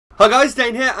Hi guys,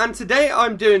 Dane here, and today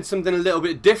I'm doing something a little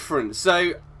bit different.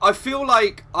 So I feel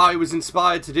like I was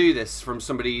inspired to do this from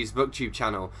somebody's booktube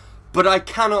channel, but I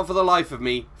cannot for the life of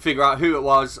me figure out who it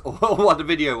was or what the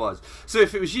video was. So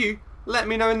if it was you, let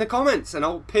me know in the comments and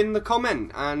I'll pin the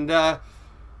comment. And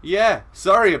yeah,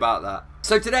 sorry about that.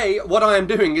 So today what I am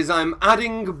doing is I'm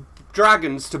adding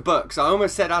dragons to books. I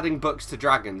almost said adding books to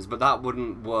dragons, but that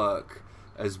wouldn't work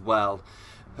as well.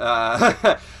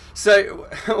 So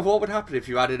what would happen if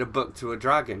you added a book to a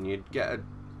dragon? You'd get a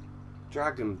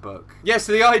dragon book. Yeah,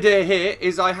 so the idea here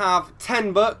is I have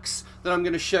 10 books that I'm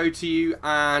going to show to you,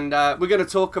 and we're going to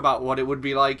talk about what it would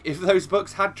be like if those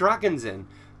books had dragons in,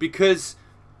 because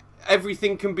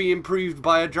everything can be improved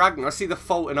by a dragon. I see The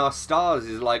Fault in Our Stars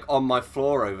is like on my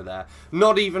floor over there.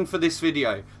 Not even for this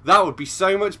video. That would be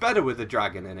so much better with a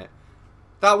dragon in it.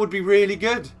 That would be really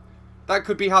good. That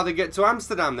could be how they get to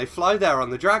Amsterdam. They fly there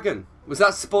on the dragon. Was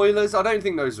that spoilers? I don't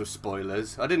think those were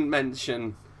spoilers. I didn't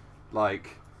mention,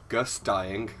 like, Gus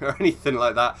dying or anything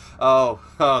like that. Oh,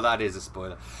 that is a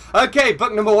spoiler. Okay,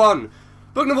 book number one.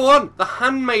 Book number one, The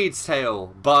Handmaid's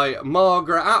Tale by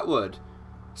Margaret Atwood.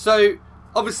 So,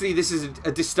 obviously this is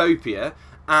a dystopia,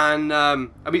 and, I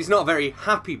mean, it's not a very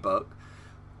happy book.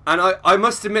 And I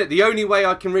must admit, the only way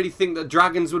I can really think that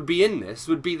dragons would be in this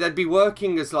would be they'd be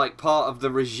working as like part of the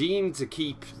regime to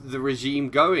keep the regime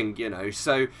going, you know.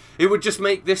 So it would just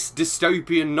make this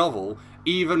dystopian novel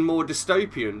even more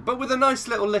dystopian, but with a nice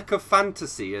little lick of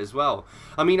fantasy as well.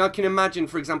 I mean, I can imagine,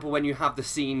 for example, when you have the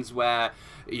scenes where,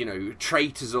 you know,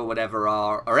 traitors or whatever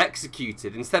are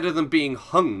executed, instead of them being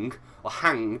hung, or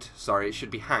hanged, sorry, it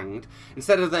should be hanged,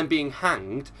 instead of them being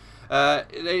hanged,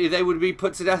 they would be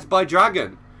put to death by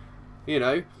dragon. You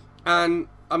know, and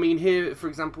I mean here, for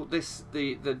example, this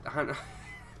the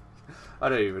I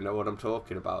don't even know what I'm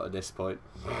talking about at this point.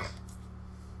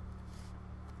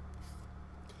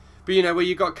 But you know, where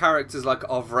you got characters like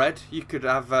Offred, you could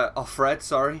have Offred,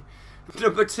 sorry.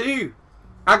 Number two,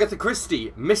 Agatha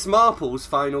Christie, Miss Marple's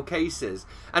Final Cases.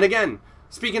 And again,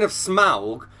 speaking of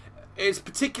Smaug, it's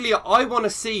particularly, I want to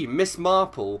see Miss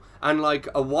Marple and like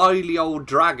a wily old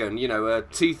dragon, you know, a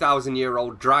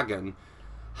 2,000-year-old dragon,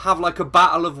 have like a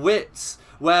battle of wits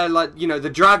where, like, you know, the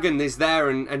dragon is there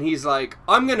and he's like,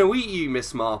 I'm going to eat you,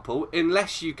 Miss Marple,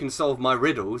 unless you can solve my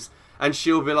riddles. And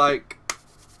she'll be like,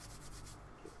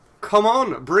 come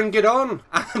on, bring it on.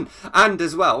 And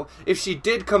as well, if she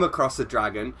did come across a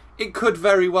dragon, it could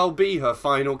very well be her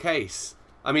final case.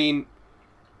 I mean,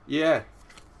 yeah.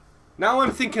 Now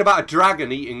I'm thinking about a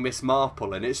dragon eating Miss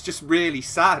Marple, and it's just really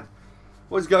sad.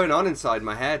 What's going on inside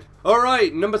my head?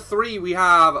 Alright, number three, we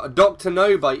have Dr.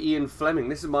 No by Ian Fleming.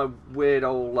 This is my weird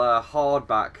old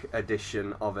hardback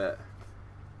edition of it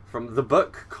from the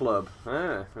Book Club.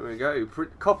 Ah, there we go.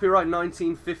 Copyright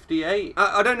 1958.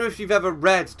 I don't know if you've ever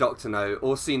read Dr. No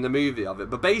or seen the movie of it,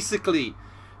 but basically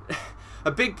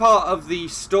a big part of the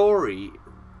story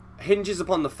hinges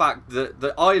upon the fact that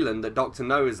the island that Dr.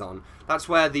 No is on, that's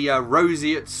where the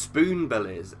roseate spoonbill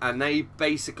is, and they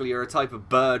basically are a type of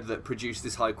bird that produce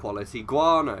this high quality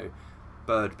guano,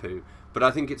 bird poo. But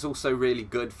I think it's also really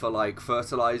good for like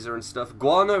fertilizer and stuff.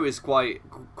 Guano is quite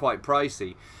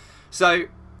pricey. So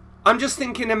I'm just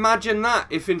thinking, imagine that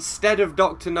if instead of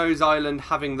Dr. No's island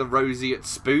having the roseate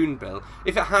spoonbill,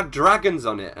 if it had dragons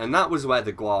on it, and that was where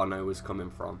the guano was coming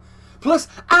from. Plus,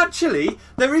 actually,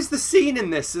 there is the scene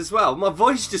in this as well. My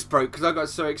voice just broke because I got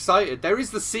so excited. There is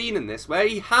the scene in this where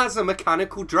he has a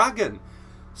mechanical dragon.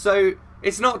 So,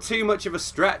 it's not too much of a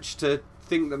stretch to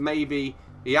think that maybe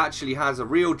he actually has a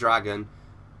real dragon,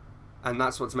 and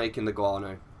that's what's making the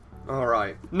guano.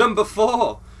 Alright. Number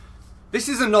four. This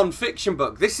is a non-fiction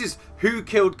book. This is Who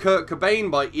Killed Kurt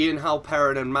Cobain by Ian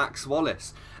Halperin and Max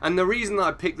Wallace. And the reason that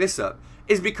I picked this up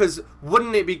is because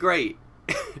wouldn't it be great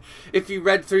if you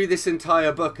read through this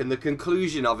entire book and the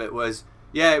conclusion of it was,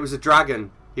 yeah, it was a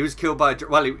dragon. He was killed by a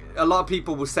a lot of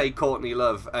people will say Courtney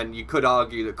Love, and you could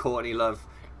argue that Courtney Love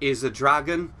is a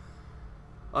dragon.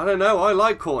 I don't know. I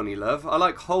like Courtney Love. I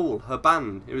like Hole, her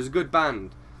band. It was a good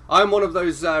band. I'm one of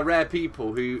those rare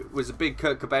people who was a big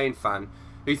Kurt Cobain fan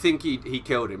who think he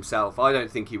killed himself. I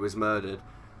don't think he was murdered.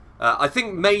 I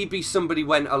think maybe somebody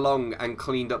went along and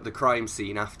cleaned up the crime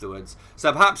scene afterwards.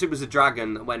 So perhaps it was a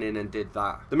dragon that went in and did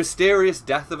that. The Mysterious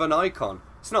Death of an Icon.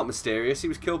 It's not mysterious, he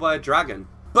was killed by a dragon.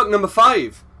 Book number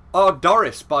five,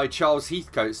 Doris by Charles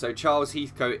Heathcote. So Charles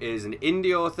Heathcote is an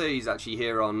indie author. He's actually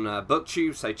here on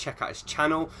BookTube, so check out his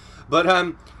channel.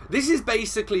 But this is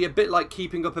basically a bit like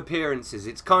Keeping Up Appearances.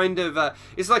 It's kind of,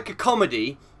 it's like a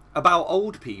comedy about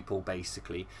old people,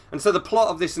 basically. And so the plot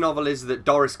of this novel is that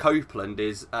Doris Copeland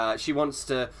is, she wants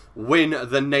to win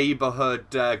the neighbourhood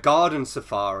garden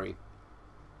safari.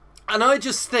 And I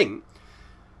just think,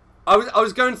 I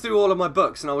was going through all of my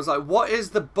books and I was like, what is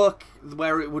the book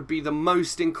where it would be the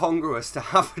most incongruous to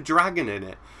have a dragon in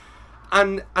it?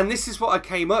 And this is what I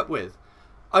came up with.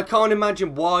 I can't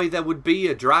imagine why there would be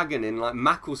a dragon in like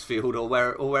Macclesfield or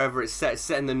wherever it's set. It's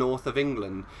set in the north of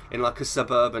England in like a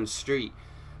suburban street.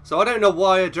 So I don't know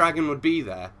why a dragon would be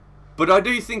there. But I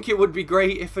do think it would be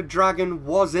great if a dragon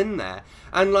was in there.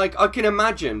 And like I can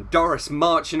imagine Doris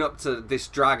marching up to this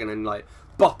dragon and like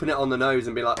bopping it on the nose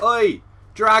and be like, "Oi,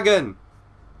 dragon!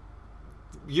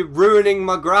 You're ruining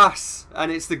my grass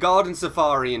and it's the garden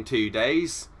safari in 2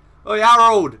 days. Oi,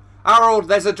 Harold! Harold,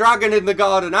 there's a dragon in the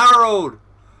garden, Harold!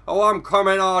 Oh, I'm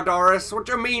coming, Doris. What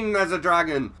do you mean there's a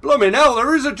dragon? Blooming hell,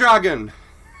 there is a dragon!"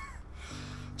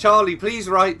 Charlie, please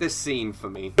write this scene for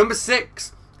me. Number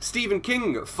 6, Stephen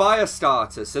King,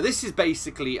 Firestarter. So this is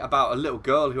basically about a little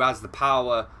girl who has the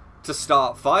power to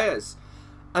start fires.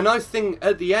 And I think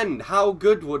at the end, how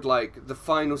good would like the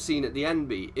final scene at the end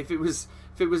be? If it was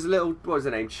little, what was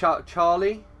her name?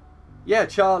 Charlie? Yeah,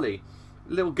 Charlie.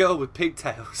 Little girl with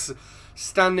pigtails.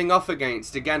 Standing off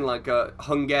against, again, like a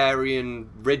Hungarian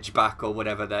Ridgeback or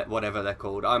whatever they're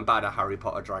called. I'm bad at Harry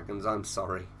Potter dragons, I'm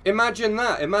sorry. Imagine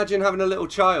that. Imagine having a little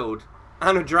child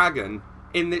and a dragon.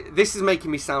 This is making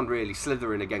me sound really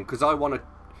Slytherin again, because I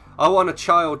want a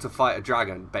child to fight a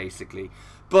dragon, basically.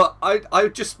 But I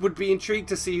just would be intrigued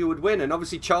to see who would win. And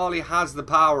obviously Charlie has the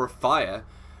power of fire.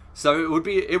 So it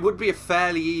would be a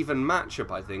fairly even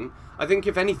matchup, I think. I think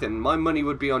if anything, my money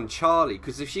would be on Charlie,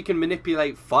 because if she can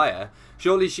manipulate fire,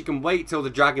 surely she can wait till the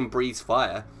dragon breathes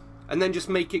fire, and then just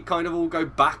make it kind of all go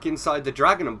back inside the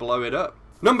dragon and blow it up.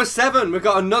 Number 7, we've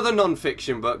got another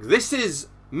non-fiction book. This is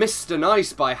Mr.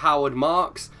 Nice by Howard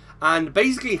Marks, and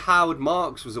basically Howard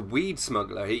Marks was a weed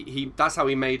smuggler. That's how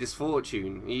he made his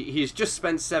fortune. He's just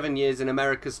spent 7 years in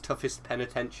America's toughest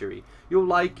penitentiary. You'll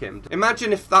like him.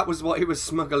 Imagine if that was what he was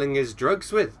smuggling his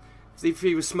drugs with. If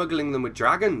he was smuggling them with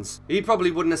dragons. He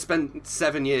probably wouldn't have spent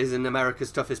 7 years in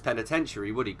America's toughest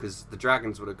penitentiary, would he? Because the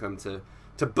dragons would have come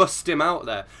to bust him out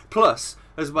there. Plus,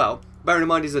 as well, bearing in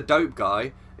mind he's a dope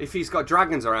guy, if he's got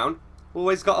dragons around,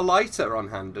 always got a lighter on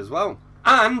hand as well.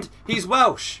 And he's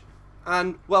Welsh.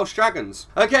 And Welsh dragons.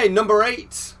 Okay, number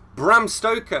 8. Bram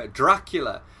Stoker,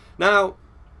 Dracula. Now,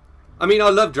 I mean, I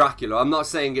love Dracula. I'm not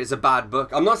saying it's a bad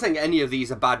book. I'm not saying any of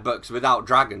these are bad books without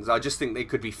dragons. I just think they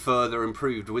could be further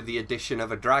improved with the addition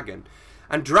of a dragon.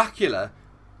 And Dracula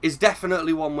is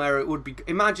definitely one where it would be...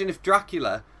 Imagine if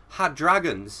Dracula had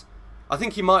dragons. I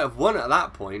think he might have won at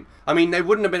that point. I mean, they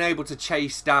wouldn't have been able to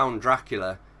chase down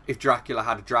Dracula if Dracula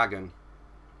had a dragon.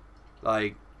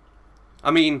 Like...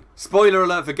 I mean, spoiler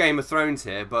alert for Game of Thrones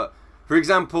here, but, for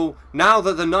example, now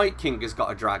that the Night King has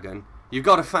got a dragon, you've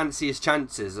got to fancy his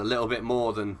chances a little bit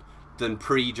more than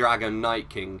pre-dragon Night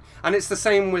King. And it's the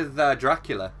same with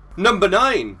Dracula. Number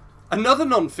 9, another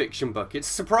non-fiction book. It's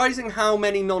surprising how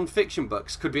many non-fiction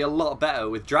books could be a lot better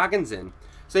with dragons in.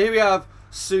 So here we have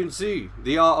Sun Tzu,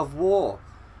 The Art of War.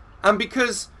 And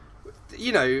because,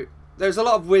 you know, there's a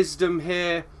lot of wisdom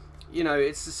here. You know,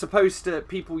 it's supposed to,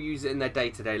 people use it in their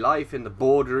day-to-day life, in the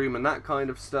boardroom and that kind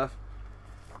of stuff.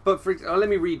 But let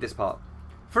me read this part.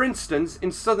 For instance,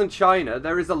 in southern China,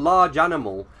 there is a large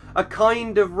animal, a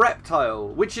kind of reptile,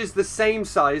 which is the same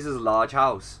size as a large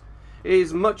house. It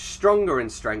is much stronger in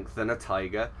strength than a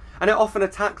tiger, and it often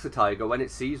attacks a tiger when it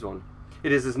sees one.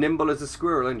 It is as nimble as a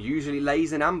squirrel and usually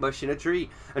lays in ambush in a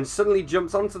tree, and suddenly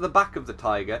jumps onto the back of the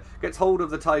tiger, gets hold of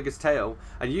the tiger's tail,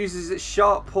 and uses its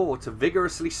sharp paw to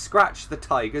vigorously scratch the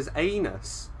tiger's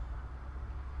anus.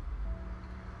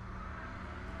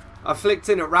 I flicked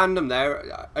in at random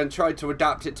there and tried to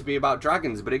adapt it to be about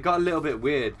dragons, but it got a little bit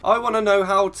weird. I want to know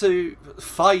how to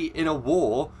fight in a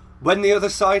war when the other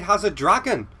side has a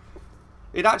dragon.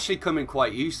 It'd actually come in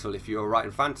quite useful if you were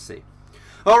writing fantasy.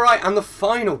 Alright, and the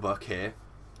final book here,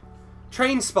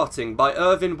 Trainspotting by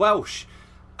Irvine Welsh.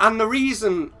 And the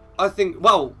reason I think,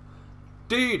 well,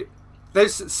 dude,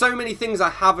 there's so many things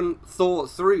I haven't thought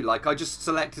through. Like, I just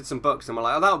selected some books and I'm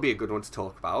like, oh, that would be a good one to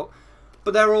talk about.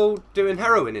 But they're all doing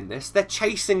heroin in this. They're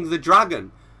chasing the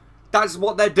dragon. That's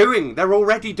what they're doing. They're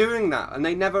already doing that. And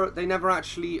they never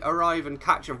actually arrive and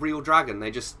catch a real dragon.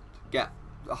 They just get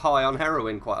high on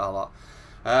heroin quite a lot.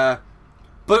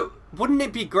 But wouldn't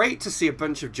it be great to see a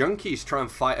bunch of junkies try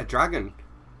and fight a dragon?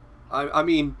 I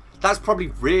mean, that's probably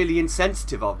really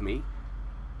insensitive of me.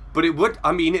 But it would,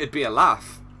 I mean, it'd be a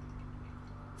laugh.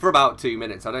 For about 2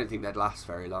 minutes. I don't think they'd last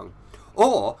very long.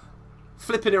 Or,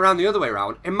 flipping it around the other way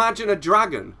around, imagine a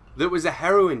dragon that was a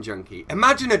heroin junkie.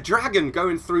 Imagine a dragon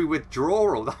going through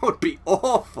withdrawal. That would be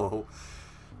awful.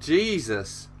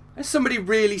 Jesus. Has somebody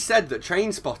really said that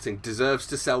Trainspotting deserves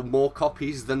to sell more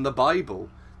copies than the Bible?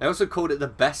 They also called it the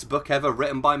best book ever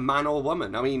written by man or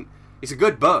woman. I mean, it's a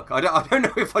good book. I don't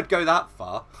know if I'd go that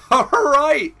far.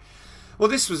 Alright. Well,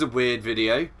 this was a weird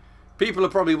video. People are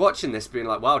probably watching this being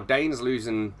like, wow, Dane's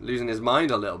losing his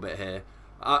mind a little bit here.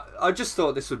 I just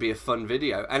thought this would be a fun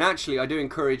video. And actually, I do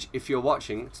encourage, if you're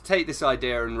watching, to take this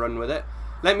idea and run with it.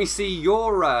 Let me see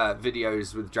your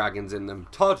videos with dragons in them.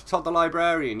 Todd the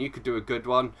Librarian, you could do a good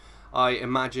one. I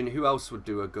imagine, who else would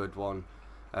do a good one?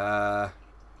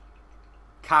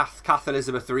 Kath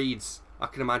Elizabeth Reads. I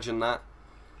can imagine that.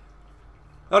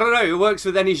 I don't know, it works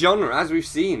with any genre, as we've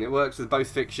seen. It works with both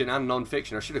fiction and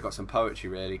non-fiction. I should have got some poetry,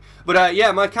 really. But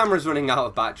yeah, my camera's running out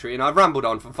of battery, and I've rambled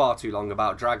on for far too long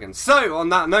about dragons. So, on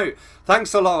that note,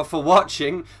 thanks a lot for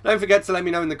watching. Don't forget to let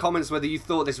me know in the comments whether you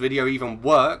thought this video even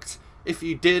worked. If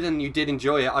you did, and you did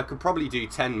enjoy it, I could probably do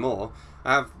 10 more.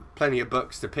 I have plenty of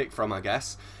books to pick from, I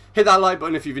guess. Hit that like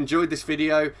button if you've enjoyed this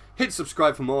video. Hit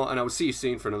subscribe for more, and I will see you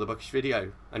soon for another bookish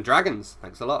video. And dragons,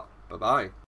 thanks a lot.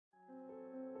 Bye-bye.